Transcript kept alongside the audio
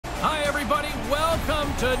Hi, everybody.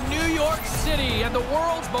 Welcome to New York City and the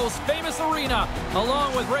world's most famous arena.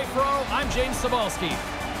 Along with Ray Ferraro, I'm James Cebulski.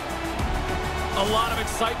 A lot of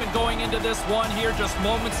excitement going into this one here, just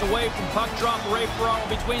moments away from puck drop. Ray Ferraro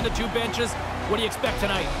between the two benches. What do you expect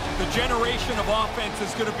tonight? The generation of offense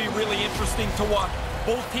is going to be really interesting to watch.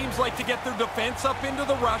 Both teams like to get their defense up into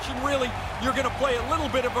the rush, and really, you're going to play a little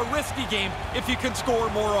bit of a risky game if you can score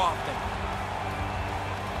more often.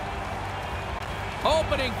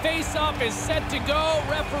 Opening face-off is set to go.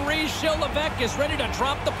 Referee Shilevek is ready to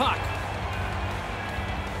drop the puck.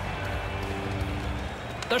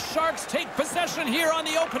 The Sharks take possession here on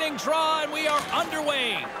the opening draw, and we are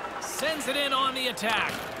underway. Sends it in on the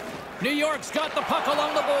attack. New York's got the puck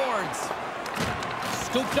along the boards.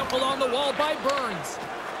 Scooped up along the wall by Burns.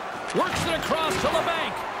 Works it across to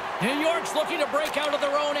LeBanc. New York's looking to break out of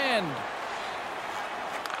their own end.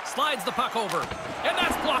 Slides the puck over, and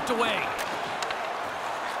that's blocked away.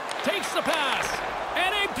 Takes the pass,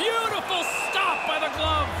 and a beautiful stop by the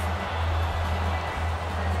glove.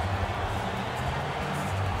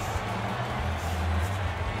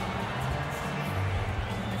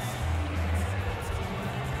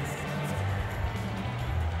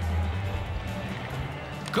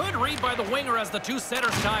 Good read by the winger as the two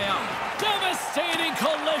setters tie out. Devastating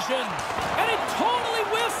collision, and it totally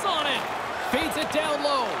whiffs on it. Feeds it down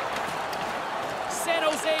low. San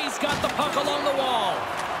Jose's got the puck along the wall.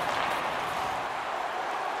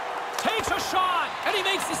 Takes a shot, and he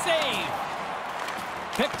makes the save.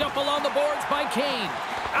 Picked up along the boards by Kane.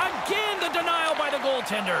 Again, the denial by the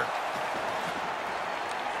goaltender.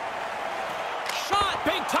 Shot,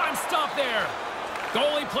 big time stop there.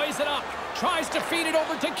 Goalie plays it up, tries to feed it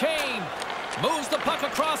over to Kane. Moves the puck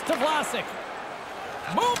across to Vlasic.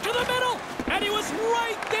 Move to the middle, and he was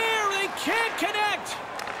right there. They can't connect.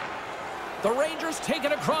 The Rangers take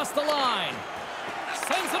it across the line.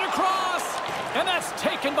 Sends it across, and that's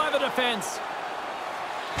taken by the defense.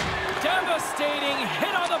 Devastating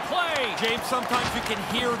hit on the play. James, sometimes you can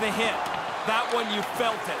hear the hit. That one, you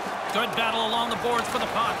felt it. Good battle along the boards for the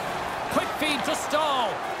puck. Quick feed to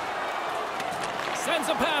Stahl. Sends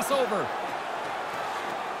a pass over.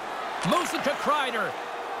 Moves it to Kreider.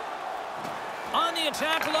 On the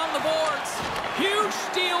attack along the boards. Huge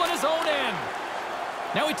steal at his own end.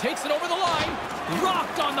 Now he takes it over the line.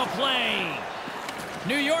 Rocked on the play.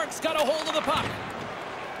 New York's got a hold of the puck.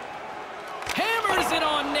 Hammers it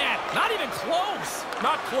on net. Not even close.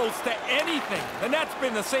 Not close to anything. The net's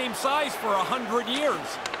been the same size for 100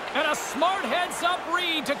 years. And a smart heads-up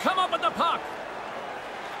read to come up with the puck.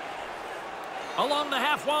 Along the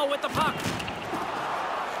half wall with the puck.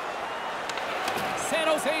 San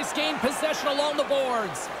Jose's gained possession along the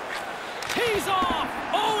boards. He's off.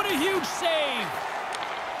 Oh, and a huge save.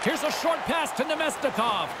 Here's a short pass to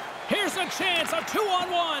Nemestikov. Here's a chance, a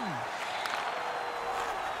 2-on-1.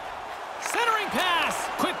 Centering pass.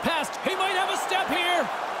 Quick pass. He might have a step here.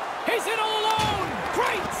 He's in all alone.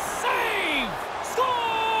 Great save.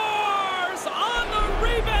 Scores on the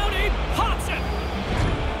rebound. He pots it.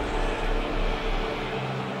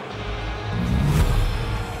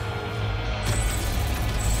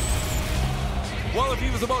 Well, if he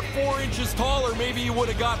was about 4 inches taller, maybe he would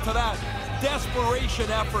have got to that. Desperation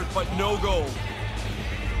effort, but no goal.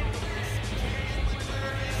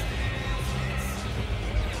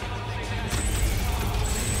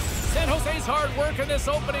 San Jose's hard work in this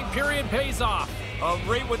opening period pays off.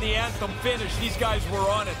 Right when the anthem finished, these guys were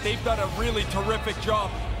on it. They've done a really terrific job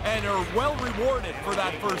and are well rewarded for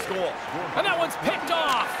that first goal. And that one's picked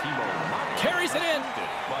off. Carries it in.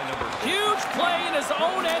 Huge play in his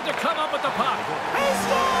own end to come up with the puck. He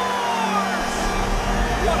scores!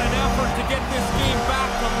 What an effort to get this game back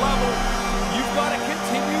to level. You've got to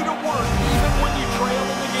continue to work even when you trail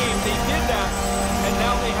in the game. They did that, and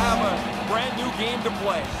now they have a brand new game to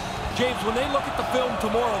play. James, when they look at the film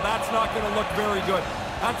tomorrow, that's not going to look very good.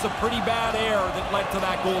 That's a pretty bad error that led to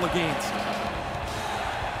that goal against.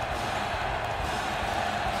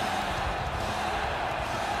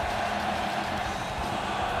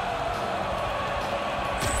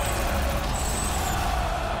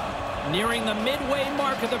 Nearing the midway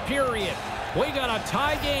mark of the period. We got a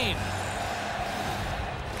tie game.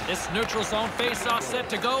 This neutral zone face-off set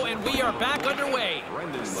to go, and we are back underway.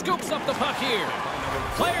 Scoops up the puck here.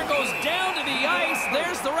 Player goes down to the ice.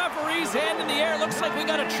 There's the referee's hand in the air. Looks like we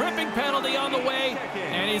got a tripping penalty on the way.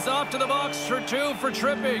 And he's off to the box for 2 for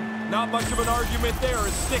tripping. Not much of an argument there. A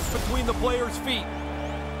stick between the player's feet.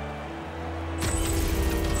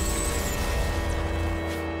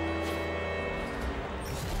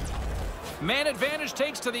 Man advantage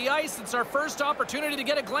takes to the ice. It's our first opportunity to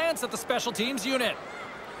get a glance at the special teams unit.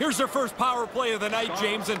 Here's their first power play of the night,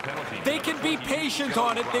 James, and they can be patient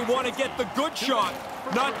on it. They want to get the good shot,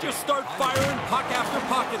 not just start firing puck after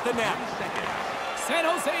puck at the net. San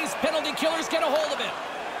Jose's penalty killers get a hold of it.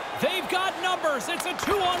 They've got numbers. It's a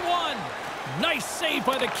 2-on-1. Nice save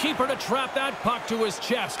by the keeper to trap that puck to his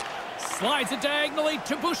chest. Slides it diagonally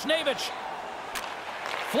to Bushnevich.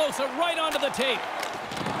 Floats it right onto the tape.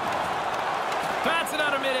 Bats it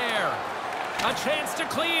out of midair. A chance to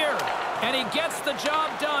clear. And he gets the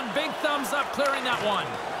job done. Big thumbs up clearing that one.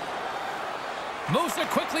 Moves it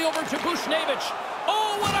quickly over to Bushnevich.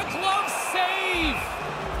 Oh, what a glove save!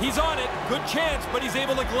 He's on it. Good chance, but he's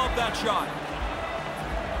able to glove that shot.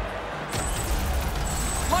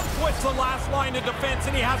 Lundqvist's the last line of defense,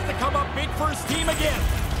 and he has to come up big for his team again.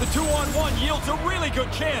 The 2-on-1 yields a really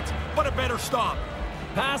good chance, but a better stop.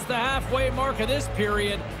 Past the halfway mark of this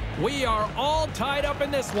period, we are all tied up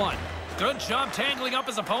in this one. Good job tangling up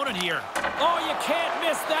his opponent here. Oh, you can't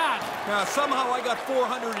miss that. Somehow I got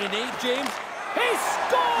 408, James. He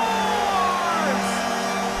scores!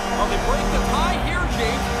 Well, they break the tie here,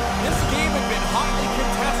 James. This game had been hotly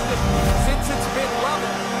contested since it's been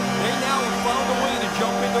level. They now have found a way to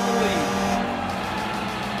jump into the lead.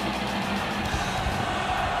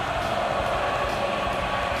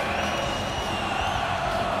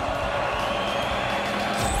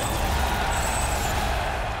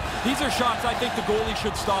 These are shots I think the goalie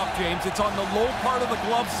should stop, James. It's on the low part of the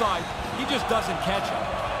glove side. He just doesn't catch it.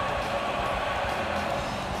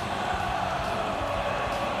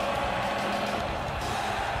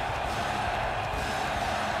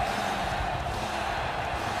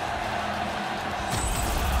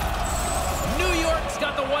 New York's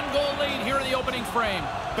got the one-goal lead here in the opening frame.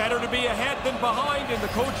 Better to be ahead than behind, and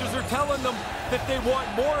the coaches are telling them that they want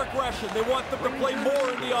more aggression. They want them to play more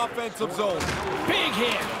in the offensive zone. Big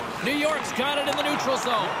hit. New York's got it in the neutral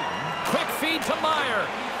zone. Quick feed to Meyer.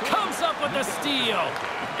 Comes up with the steal.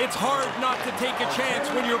 It's hard not to take a chance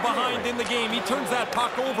when you're behind in the game. He turns that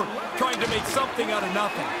puck over, trying to make something out of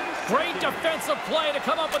nothing. Great defensive play to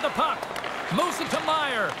come up with the puck. Moves it to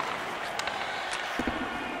Meyer.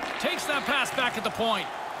 Takes that pass back at the point.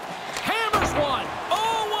 Hammers one.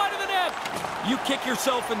 Oh, wide of the net. You kick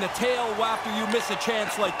yourself in the tail after you miss a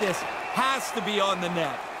chance like this. Has to be on the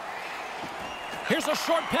net. Here's a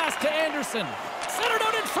short pass to Anderson. Centered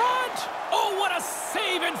out in front. Oh, what a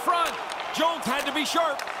save in front. Jones had to be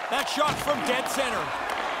sharp. That shot's from dead center.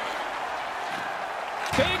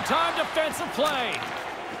 Big-time defensive play.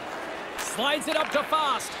 Slides it up to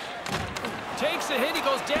Fost. Takes a hit. He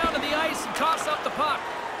goes down to the ice and tosses up the puck.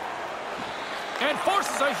 And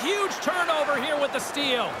forces a huge turnover here with the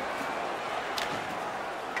steal.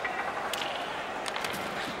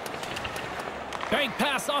 Bank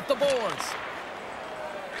pass off the boards.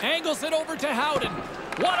 Angles it over to Howden.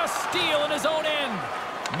 What a steal in his own end.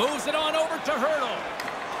 Moves it on over to Hurdle.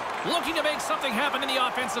 Looking to make something happen in the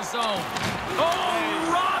offensive zone. Oh,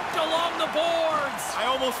 rocked along the boards. I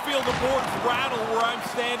almost feel the boards rattle where I'm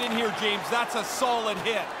standing here, James. That's a solid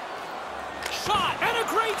hit. Shot and a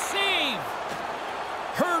great save.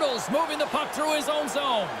 Hurdle's moving the puck through his own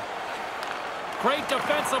zone. Great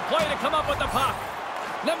defensive play to come up with the puck.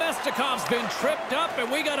 Nemestikov's been tripped up, and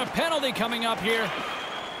we got a penalty coming up here.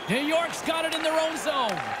 New York's got it in their own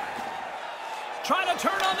zone. Trying to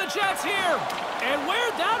turn on the Jets here. And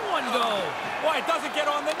where'd that one go? Why, it doesn't get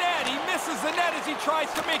on the net. He misses the net as he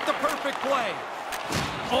tries to make the perfect play.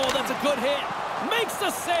 Oh, that's a good hit. Makes the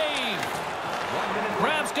save.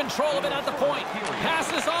 Grabs control of it at the point.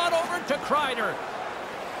 Passes on over to Kreider.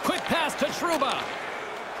 Quick pass to Trouba.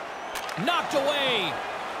 Knocked away.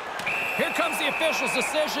 Here comes the official's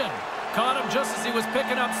decision. Caught him just as he was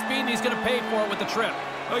picking up speed, and he's going to pay for it with the trip.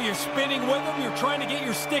 Oh, you're spinning with him. You're trying to get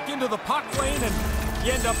your stick into the puck lane, and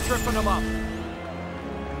you end up tripping him up.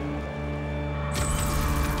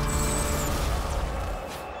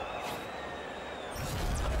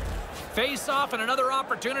 Face off and another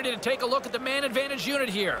opportunity to take a look at the man advantage unit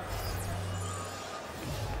here.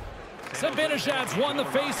 Zibanejad's won the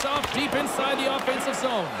face-off deep inside the offensive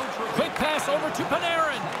zone. Quick pass over to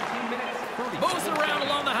Panarin. Moves it around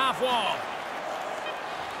along the half wall.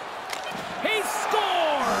 He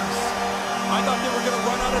scores! I thought they were going to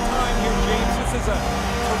run out of time here, James. This is a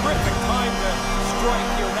terrific time to strike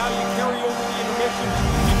here. Now you carry over the intermission.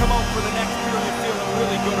 You come out for the next period feeling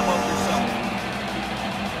really good about yourself.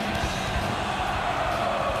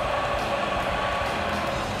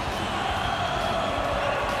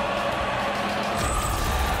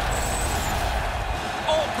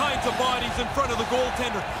 Of bodies in front of the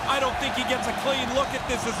goaltender. I don't think he gets a clean look at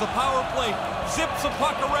this as the power play zips a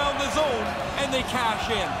puck around the zone and they cash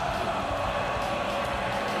in.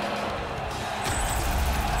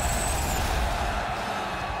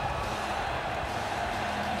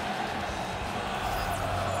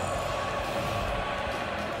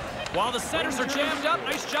 While the centers are jammed up,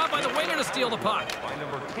 nice job by the winger to steal the puck.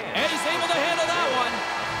 And he's able to handle that one.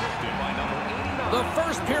 The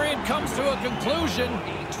first period comes to a conclusion.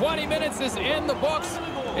 20 minutes is in the books.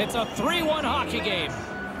 It's a 3-1 hockey game.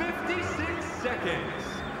 56 seconds.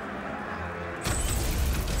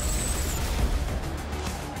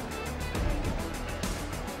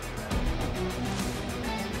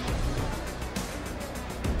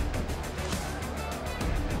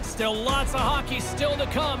 Still lots of hockey still to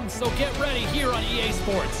come, so get ready here on EA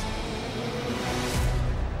Sports.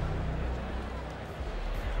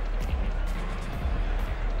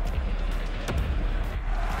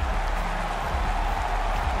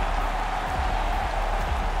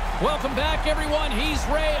 Welcome back, everyone. He's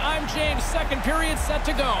Ray. I'm James. Second period set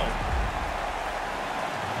to go.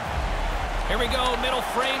 Here we go. Middle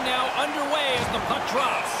frame now underway as the puck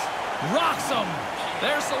drops. Rocks him.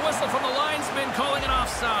 There's the whistle from the linesman calling an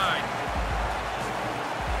offside.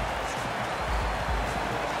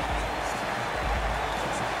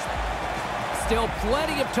 Still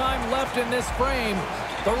plenty of time left in this frame.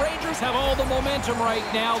 The Rangers have all the momentum right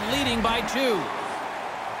now, leading by 2.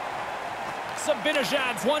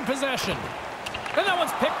 Zibanejad's one possession. And that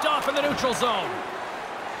one's picked off in the neutral zone.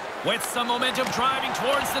 With some momentum driving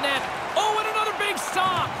towards the net. Oh, and another big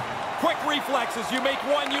stop. Quick reflexes. You make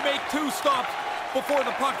one, you make 2 stops before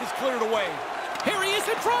the puck is cleared away. Here he is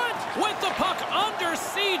in front with the puck under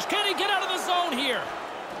siege. Can he get out of the zone here?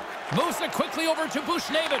 Moves it quickly over to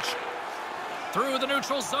Bushnevich. Through the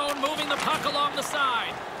neutral zone, moving the puck along the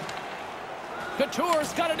side.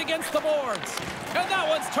 Couture's got it against the boards. And that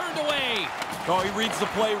one's turned away. Oh, he reads the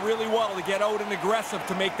play really well to get out and aggressive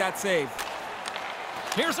to make that save.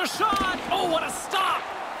 Here's a shot. Oh, what a stop.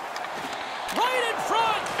 Right in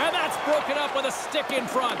front. And that's broken up with a stick in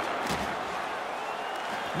front.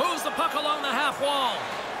 Moves the puck along the half wall.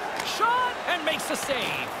 Shot and makes the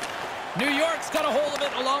save. New York's got a hold of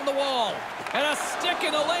it along the wall. And a stick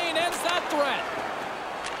in the lane ends that threat.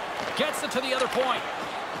 Gets it to the other point.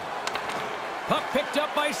 Puck picked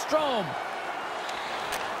up by Strome.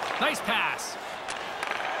 Nice pass.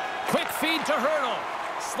 Quick feed to Hurdle.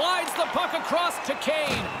 Slides the puck across to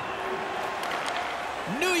Kane.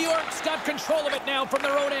 New York's got control of it now from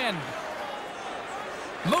their own end.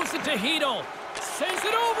 Moves it to Hedel. Sends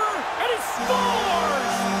it over, and he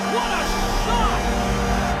scores! What a shot!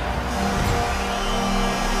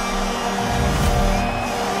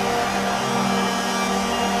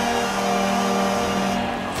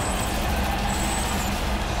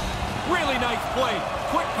 Really nice play.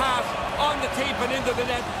 Quick pass on the tape and into the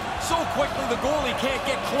net. So quickly the goalie can't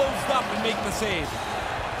get closed up and make the save.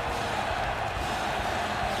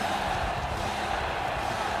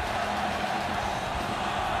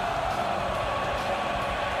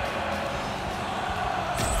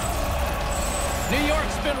 New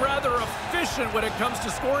York's been rather efficient when it comes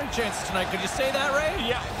to scoring chances tonight. Could you say that, Ray?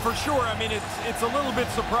 Yeah, for sure. I mean, it's a little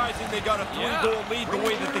bit surprising they got a 3-goal lead the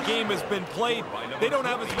way that the game has been played. They don't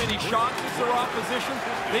have as many shots as their opposition.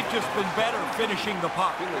 They've just been better finishing the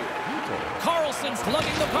puck. Carlson's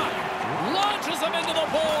lugging the puck. Launches him into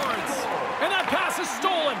the boards. And that pass is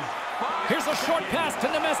stolen. Here's a short pass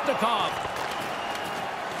to Nemestikov.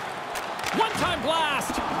 One-time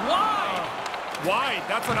blast. Wide. Wide.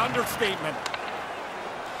 That's an understatement.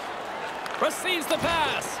 Receives the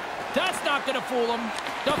pass. That's not going to fool him.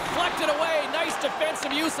 Deflected away. Nice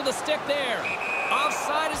defensive use of the stick there.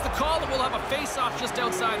 Offside is the call, and we'll have a face-off just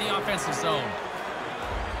outside the offensive zone.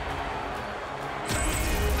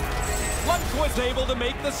 Lundqvist able to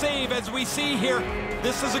make the save, as we see here.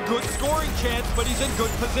 This is a good scoring chance, but he's in good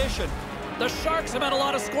position. The Sharks have had a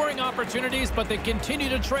lot of scoring opportunities, but they continue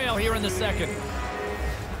to trail here in the second.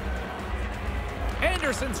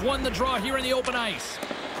 Anderson's won the draw here in the open ice.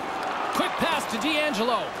 Quick pass to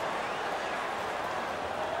D'Angelo.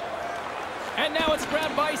 And now it's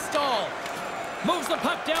grabbed by Stahl. Moves the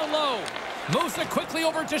puck down low. Moves it quickly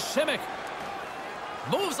over to Schimmick.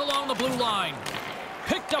 Moves along the blue line.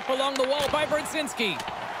 Picked up along the wall by Brzezinski.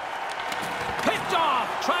 Picked off.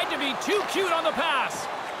 Tried to be too cute on the pass.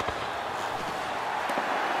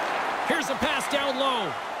 Here's a pass down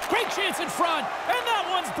low. Great chance in front. And that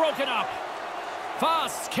one's broken up.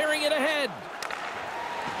 Foss carrying it ahead.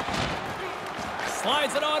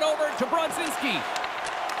 Slides it on over to Brzezinski.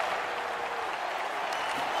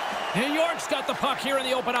 New York's got the puck here in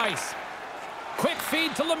the open ice. Quick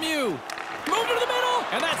feed to Lemieux. Move to the middle,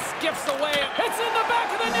 and that skips away. It's in the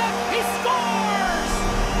back of the net. He scores!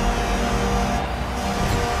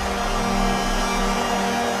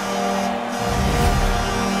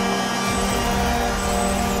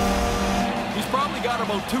 He's probably got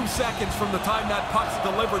about 2 seconds from the time that puck's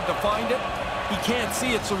delivered to find it. He can't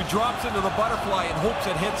see it, so he drops into the butterfly and hopes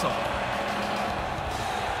it hits him.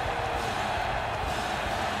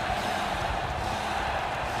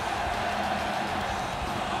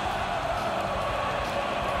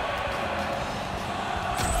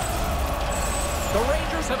 The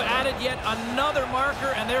Rangers have added yet another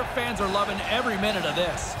marker, and their fans are loving every minute of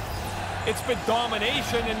this. It's been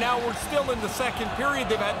domination, and now we're still in the second period.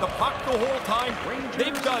 They've had the puck the whole time.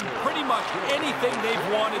 They've done pretty much anything they've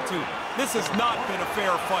wanted to. This has not been a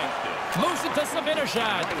fair fight. Moves it to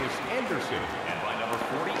Sabinashad. Anderson, and by number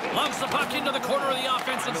 48. Loves the puck into the corner of the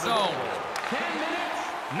offensive zone. 10 minutes,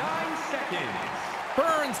 9 seconds.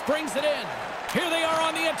 Burns brings it in. Here they are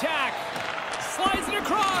on the attack. Slides it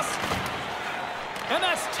across. And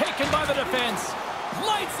that's taken by the defense.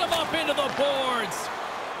 Lights them up into the boards.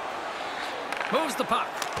 Moves the puck.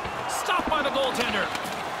 Stopped by the goaltender.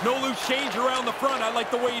 No loose change around the front. I like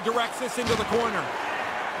the way he directs this into the corner.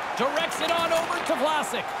 Directs it on over to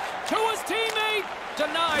Vlasic. To his teammate.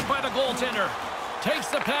 Denied by the goaltender. Takes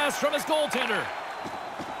the pass from his goaltender.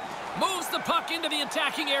 Moves the puck into the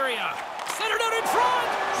attacking area. Centered out in front.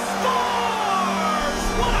 Scores!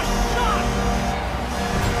 What a shot!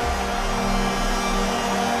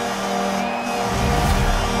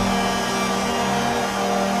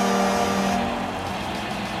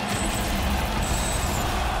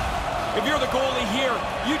 If you're the goalie here,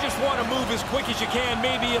 you just want to move as quick as you can.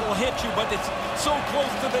 Maybe it'll hit you, but it's so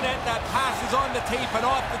close to the net that pass is on the tape and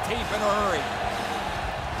off the tape in a hurry.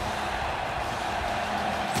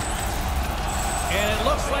 And it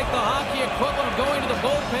looks like the hockey equivalent of going to the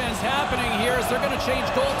bullpen is happening here as they're going to change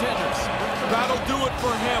goaltenders. That'll do it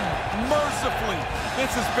for him. Mercifully,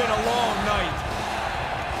 this has been a long night.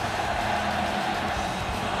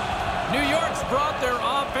 New York's brought their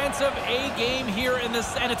offensive A game here in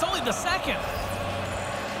this, and it's only the second.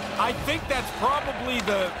 I think that's probably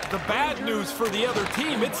the bad news for the other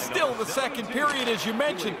team. It's still the second period, as you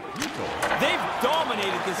mentioned. They've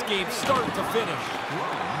dominated this game start to finish.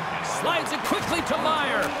 Slides it quickly to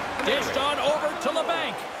Meyer. Dished on over to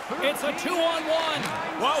LeBanc. It's a 2-on-1.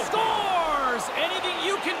 Whoa. Scores! Anything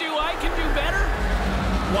you can do, I can do better.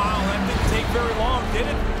 Wow, that didn't take very long, did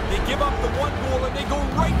it? They give up the one goal and they go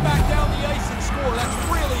right back down the ice and score. That's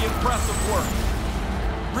really impressive work.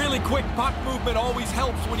 Really quick puck movement always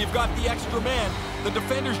helps when you've got the extra man. The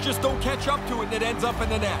defenders just don't catch up to it and it ends up in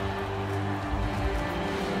the net.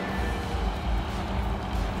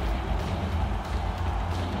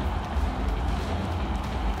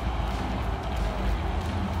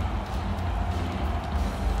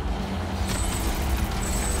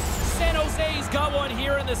 Got one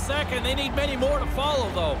here in the second. They need many more to follow,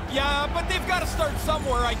 though. Yeah, but they've got to start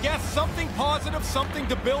somewhere, I guess. Something positive, something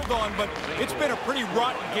to build on, but it's been a pretty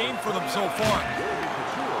rotten game for them so far.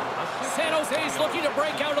 San Jose's looking to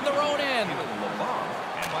break out of their own end.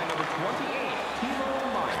 And by number 28,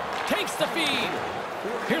 Takes the feed.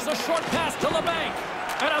 Here's a short pass to LeBanc.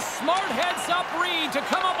 And a smart heads-up read to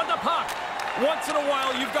come up with the puck. Once in a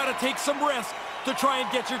while, you've got to take some risk to try and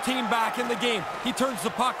get your team back in the game. He turns the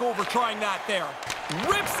puck over trying that there.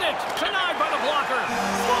 Rips it. Denied by the blocker.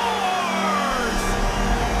 Scores!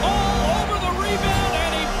 All over the rebound,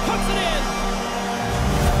 and he puts it in.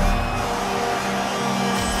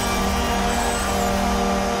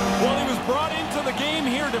 Well, he was brought into the game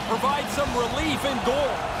here to provide some relief in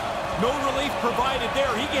goal. No relief provided there.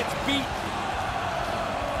 He gets beat.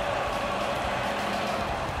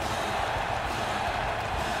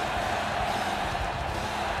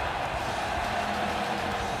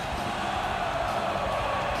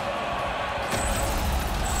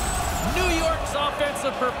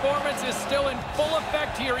 Offensive performance is still in full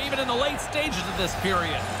effect here, even in the late stages of this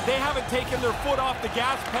period. They haven't taken their foot off the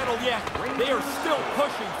gas pedal yet. They are still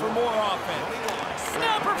pushing for more offense.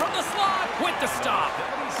 Snapper from the slot with the stop.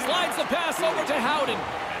 Slides the pass over to Howden.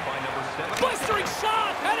 Blistering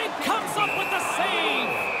shot, and it comes up with the save.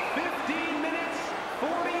 15 minutes,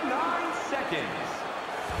 49 seconds.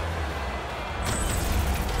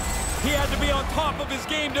 He had to be on top of his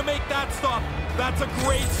game to make that stop. That's a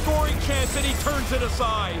great scoring chance, and he turns it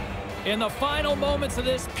aside. In the final moments of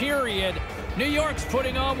this period, New York's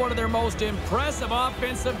putting on one of their most impressive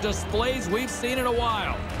offensive displays we've seen in a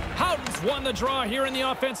while. Howden's won the draw here in the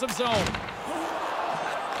offensive zone.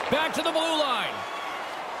 Back to the blue line.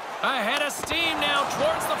 Ahead of steam now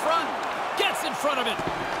towards the front. Gets in front of it.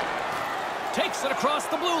 Takes it across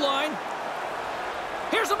the blue line.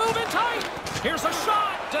 Here's a move in tight. Here's a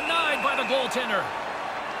shot. Denied by the goaltender.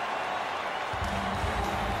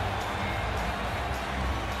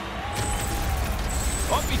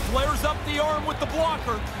 Up, he flares up the arm with the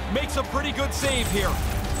blocker. Makes a pretty good save here.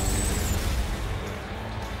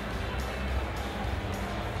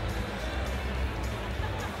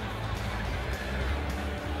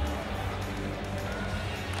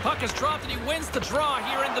 Puck is dropped and he wins the draw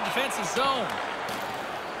here in the defensive zone.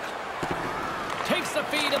 Takes the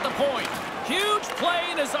feed at the point. Huge play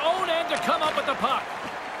in his own end to come up with the puck.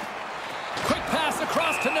 Quick pass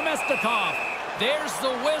across to Nemestikov. There's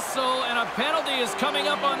the whistle, and a penalty is coming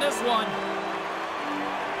up on this one.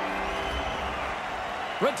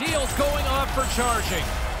 Radil's going off for charging.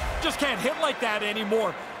 Just can't hit like that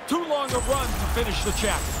anymore. Too long a run to finish the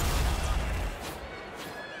check.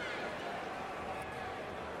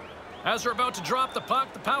 As they're about to drop the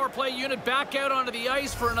puck, the power play unit back out onto the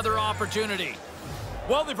ice for another opportunity.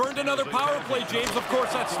 Well, they've earned another power play, James. Of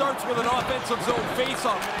course, that starts with an offensive zone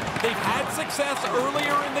faceoff. They've had success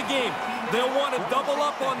earlier in the game. They'll want to double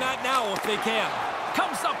up on that now if they can.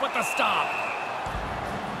 Comes up with the stop.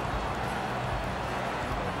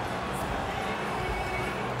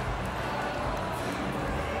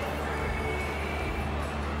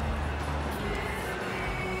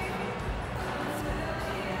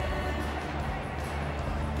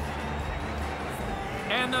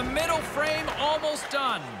 And the middle frame almost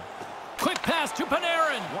done. Quick pass to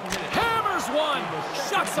Panarin. Hammers one.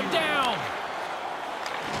 Shuts him down.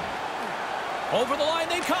 Over the line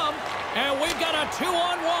they come. And we've got a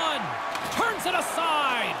 2-on-1. Turns it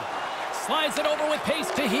aside. Slides it over with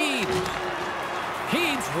pace to Heed.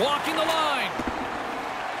 Heed's walking the line.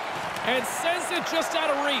 And sends it just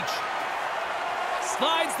out of reach.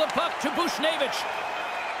 Slides the puck to Buchnevich.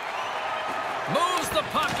 Moves the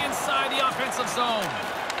puck inside the offensive zone.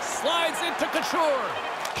 Slides it to Couture.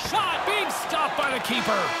 Shot being stopped by the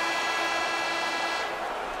keeper.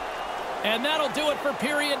 And that'll do it for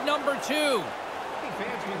period number 2. Hey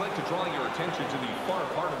fans, we'd like to draw your attention to the far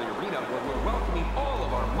part of the arena where we're welcoming all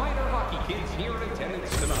of our minor hockey kids here in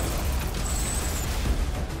attendance tonight.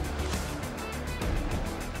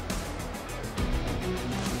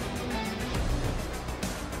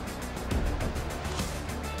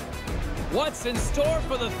 What's in store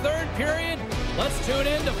for the third period? Let's tune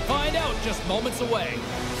in to find out just moments away.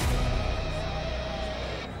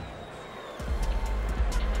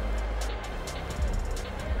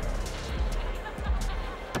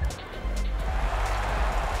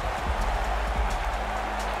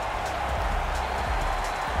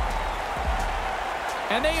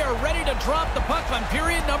 And they are ready to drop the puck on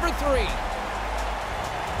period number 3.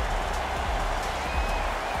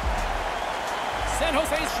 San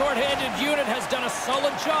Jose's short-handed unit has done a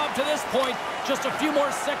solid job to this point. Just a few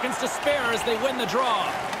more seconds to spare as they win the draw.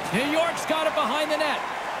 New York's got it behind the net.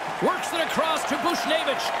 Works it across to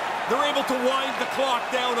Buchnevich. They're able to wind the clock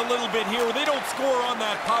down a little bit here. They don't score on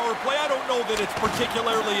that power play. I don't know that it's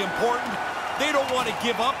particularly important. They don't want to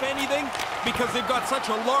give up anything because they've got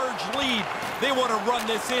such a large lead. They want to run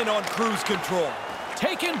this in on cruise control.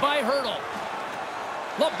 Taken by Hurdle.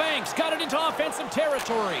 LeBank's got it into offensive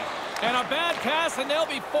territory. And a bad pass, and they'll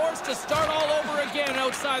be forced to start all over again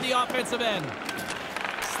outside the offensive end.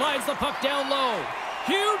 Slides the puck down low.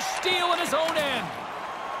 Huge steal in his own end.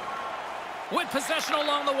 With possession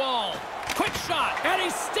along the wall. Quick shot, and he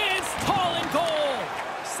stands tall in goal.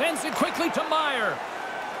 Sends it quickly to Meyer.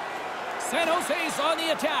 San Jose's on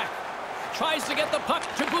the attack. Tries to get the puck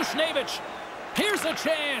to Buchnevich. Here's a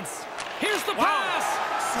chance. Here's the pass.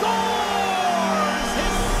 Scores!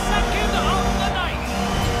 His second of the night.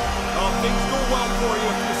 Things go well for you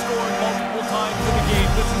if you're scoring multiple times in the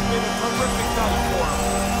game. This has been a terrific night for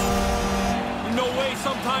him. No way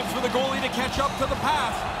sometimes for the goalie to catch up to the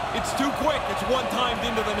pass. It's too quick. It's one-timed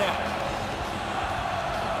into the net.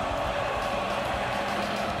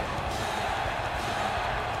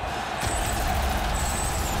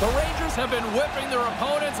 The Rangers have been whipping their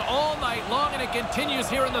opponents all night long, and it continues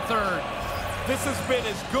here in the third. This has been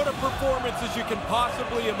as good a performance as you can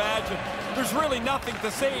possibly imagine. There's really nothing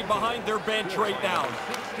to say behind their bench right now.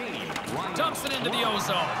 Dumps it into the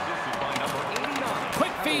ozone.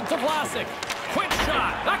 Quick feed to Vlasic. Quick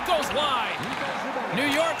shot. That goes wide. New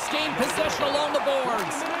York's gained possession along the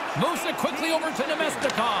boards. Moves it quickly over to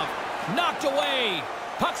Nemestikov. Knocked away.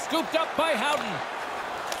 Puck scooped up by Howden.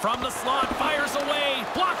 From the slot, fires away.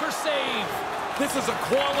 Blocker save. This is a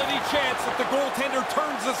quality chance that the goaltender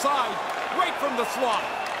turns aside right from the slot.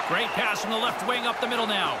 Great pass from the left wing up the middle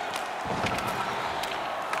now.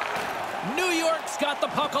 New York's got the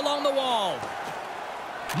puck along the wall.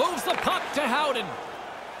 Moves the puck to Howden.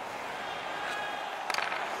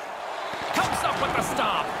 Comes up with the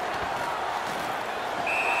stop.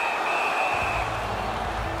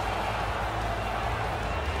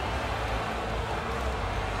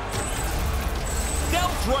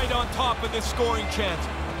 Del's right on top of this scoring chance.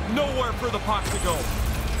 Nowhere for the puck to go.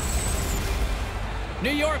 New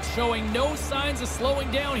York's showing no signs of slowing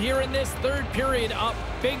down here in this third period, up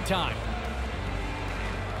big time.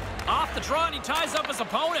 Off the draw, and he ties up his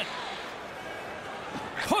opponent.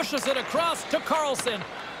 Pushes it across to Carlson.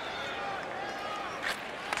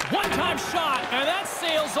 One-time shot, and that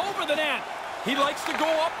sails over the net. He likes to go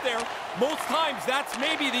up there. Most times, that's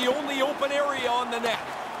maybe the only open area on the net.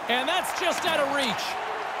 And that's just out of reach.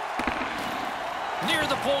 Near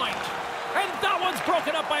the point. And that one's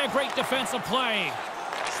broken up by a great defensive play.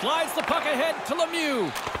 Slides the puck ahead to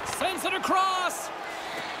Lemieux. Sends it across.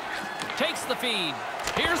 Takes the feed.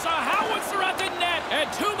 Here's a howitzer at the net.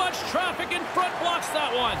 And too much traffic in front blocks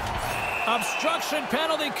that one. Obstruction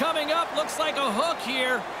penalty coming up. Looks like a hook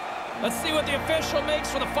here. Let's see what the official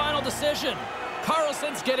makes for the final decision.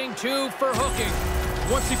 Carlson's getting 2 for hooking.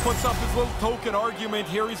 Once he puts up his little token argument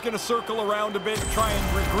here, he's going to circle around a bit and try and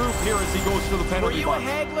regroup here as he goes to the penalty box. Were you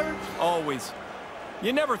a haggler? Always.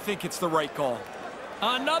 You never think it's the right call.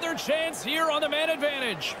 Another chance here on the man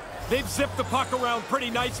advantage. They've zipped the puck around pretty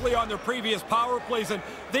nicely on their previous power plays, and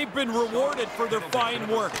they've been rewarded for their fine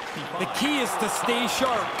work. The key is to stay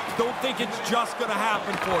sharp. Don't think it's just going to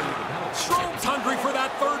happen for you. Strome's hungry for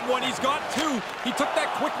that third one. He's got 2. He took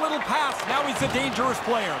that quick little pass. Now he's a dangerous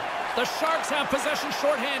player. The Sharks have possession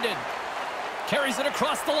shorthanded. Carries it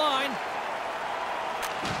across the line.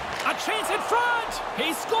 A chance in front.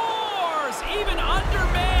 He scores. Even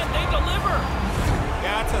undermanned, they deliver.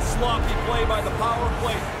 Yeah, that's a sloppy play by the power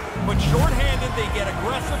play. But shorthanded, they get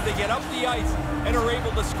aggressive, they get up the ice, and are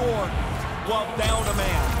able to score while down a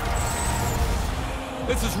man.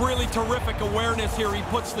 This is really terrific awareness here. He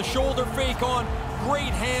puts the shoulder fake on,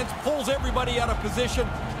 great hands, pulls everybody out of position,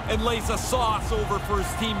 and lays a sauce over for his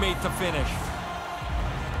teammate to finish.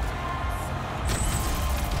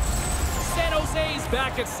 San Jose's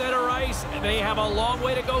back at center ice. They have a long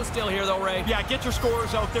way to go still here, though, Ray. Yeah, get your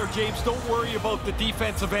scorers out there, James. Don't worry about the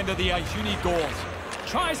defensive end of the ice. You need goals.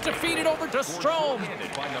 Tries to feed it over to Strome.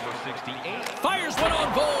 Fires one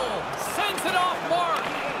on goal. Sends it off mark.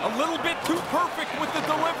 A little bit too perfect with the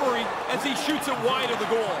delivery as he shoots it wide of the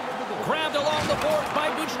goal. Grabbed along the board by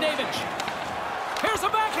Buchnevich. Here's a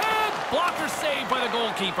backhand. Blocker saved by the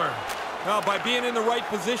goalkeeper. Now, by being in the right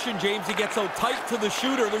position, James, he gets out tight to the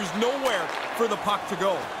shooter. There's nowhere for the puck to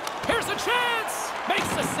go. Here's a chance.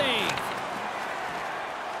 Makes the save.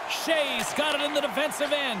 Shea's got it in the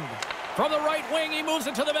defensive end. From the right wing, he moves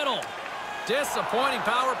it to the middle. Disappointing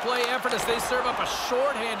power play effort as they serve up a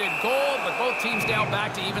short-handed goal, but both teams down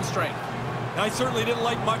back to even strength. I certainly didn't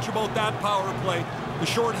like much about that power play. The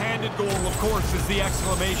short-handed goal, of course, is the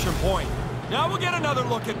exclamation point. Now we'll get another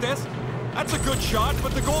look at this. That's a good shot,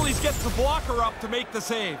 but the goalie gets the blocker up to make the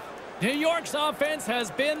save. New York's offense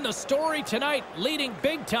has been the story tonight, leading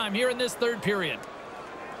big time here in this third period.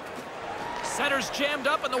 Center's jammed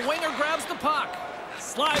up, and the winger grabs the puck.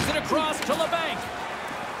 Slides it across to LeBanc.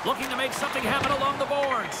 Looking to make something happen along the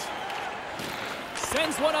boards.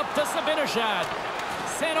 Sends one up to Zibanejad.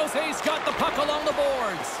 San Jose's got the puck along the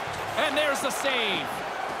boards. And there's the save.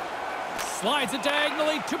 Slides it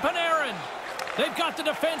diagonally to Panarin. They've got the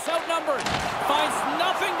defense outnumbered. Finds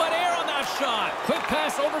nothing but air on that shot. Quick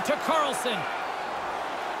pass over to Carlson.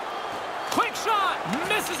 Quick shot.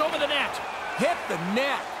 Misses over the net. Hit the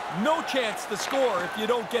net. No chance to score if you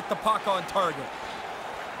don't get the puck on target.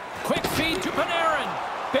 Quick feed to Panarin.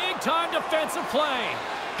 Big-time defensive play.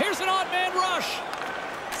 Here's an odd man rush.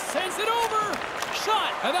 Sends it over.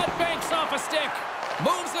 Shot. And that banks off a stick.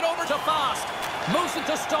 Moves it over to Fost. Moves it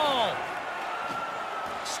to Stahl.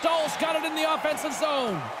 Stahl's got it in the offensive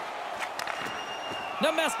zone.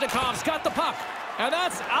 Nemesnikov's got the puck. And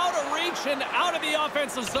that's out of reach and out of the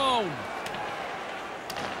offensive zone.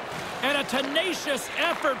 And a tenacious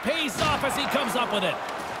effort pays off as he comes up with it.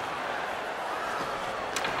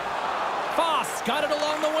 Fost got it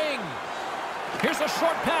along the wing. Here's a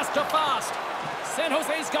short pass to Fost. San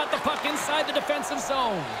Jose's got the puck inside the defensive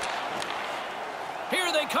zone. Here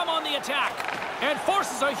they come on the attack. And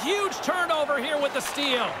forces a huge turnover here with the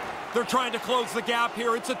steal. They're trying to close the gap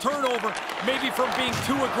here. It's a turnover, maybe from being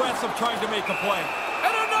too aggressive trying to make a play.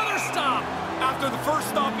 And another stop. After the first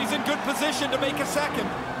stop, he's in good position to make a second.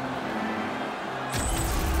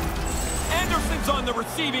 Anderson's on the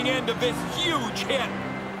receiving end of this huge hit.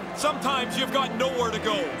 Sometimes you've got nowhere to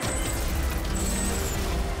go.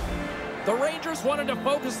 The Rangers wanted to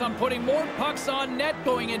focus on putting more pucks on net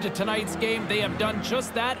going into tonight's game. They have done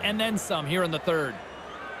just that and then some here in the third.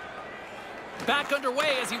 Back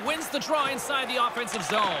underway as he wins the draw inside the offensive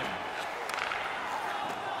zone.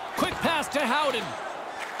 Quick pass to Howden.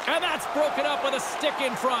 And that's broken up with a stick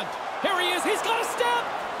in front. Here he is. He's got a step.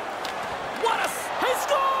 He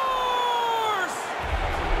scores!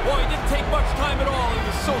 Boy, he didn't take much time at all. He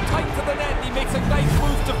was so tight to the net, and he makes a nice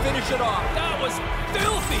move to finish it off. That was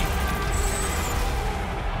filthy.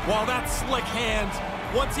 Well, that's slick hands.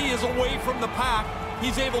 Once he is away from the pack,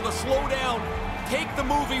 he's able to slow down, take the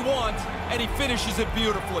move he wants, and he finishes it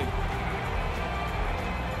beautifully.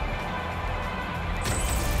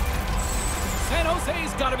 San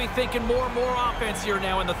Jose's got to be thinking more and more offense here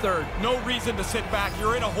now in the third. No reason to sit back.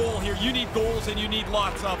 You're in a hole here. You need goals, and you need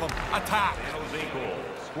lots of them. Attack. San Jose goal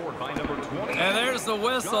scored by number 20. And there's the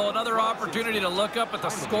whistle. Another opportunity to look up at the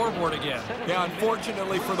scoreboard again. Yeah,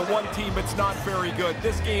 unfortunately for the one team, it's not very good.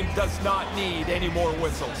 This game does not need any more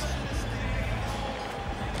whistles.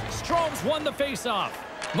 Strome's won the faceoff.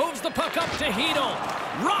 Moves the puck up to Hedel.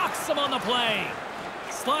 Rocks him on the play.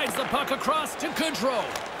 Slides the puck across to Goodrow.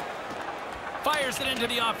 Fires it into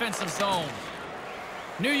the offensive zone.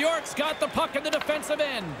 New York's got the puck in the defensive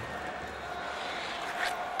end.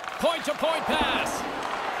 Point-to-point pass.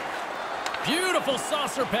 Beautiful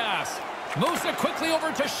saucer pass. Moves it quickly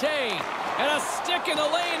over to Shea. And a stick in the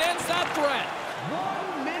lane ends that threat.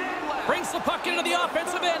 1 minute left. Brings the puck into the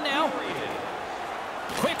offensive end now.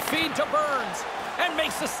 Quick feed to Burns. And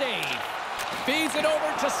makes the save. Feeds it over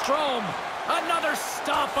to Strome. Another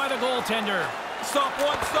stop by the goaltender. Stop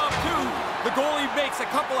one, stop two. The goalie makes a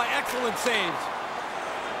couple of excellent saves.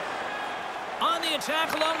 On the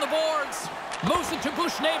attack along the boards. Moves it to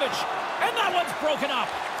Bushnevich. And that one's broken up.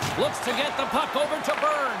 Looks to get the puck over to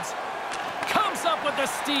Burns. Comes up with the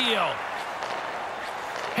steal.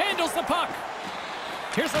 Handles the puck.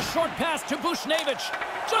 Here's a short pass to Bushnevich.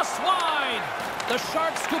 Just wide. The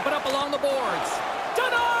Sharks scoop it up along the boards.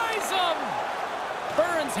 Denies him.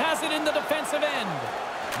 Burns has it in the defensive end.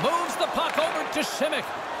 Moves the puck over to Simic.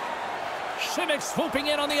 Simic swooping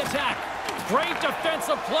in on the attack. Great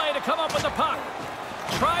defensive play to come up with the puck.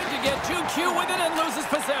 Tried to get 2Q with it and loses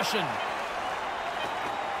possession.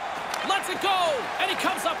 Lets it go, and he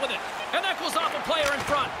comes up with it. And that goes off a player in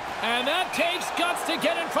front. And that takes guts to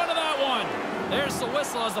get in front of that one. There's the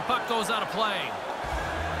whistle as the puck goes out of play.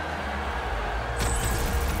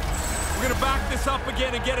 We're going to back this up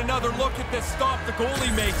again and get another look at this stop the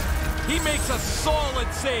goalie makes. He makes a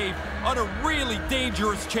solid save on a really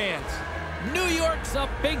dangerous chance. New York's up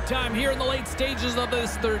big time here in the late stages of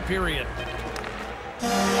this third period.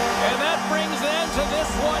 And that brings an end to this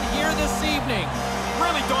one here this evening.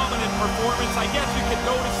 Really dominant performance. I guess you can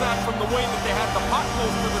notice that from the way that they had the puck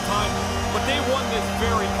most of the time, but they won this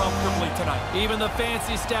very comfortably tonight. Even the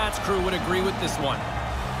fancy stats crew would agree with this one.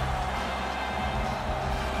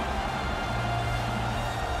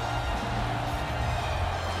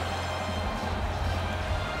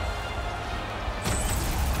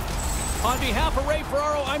 On behalf of Ray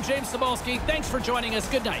Ferraro, I'm James Cebulski. Thanks for joining us.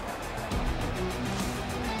 Good night.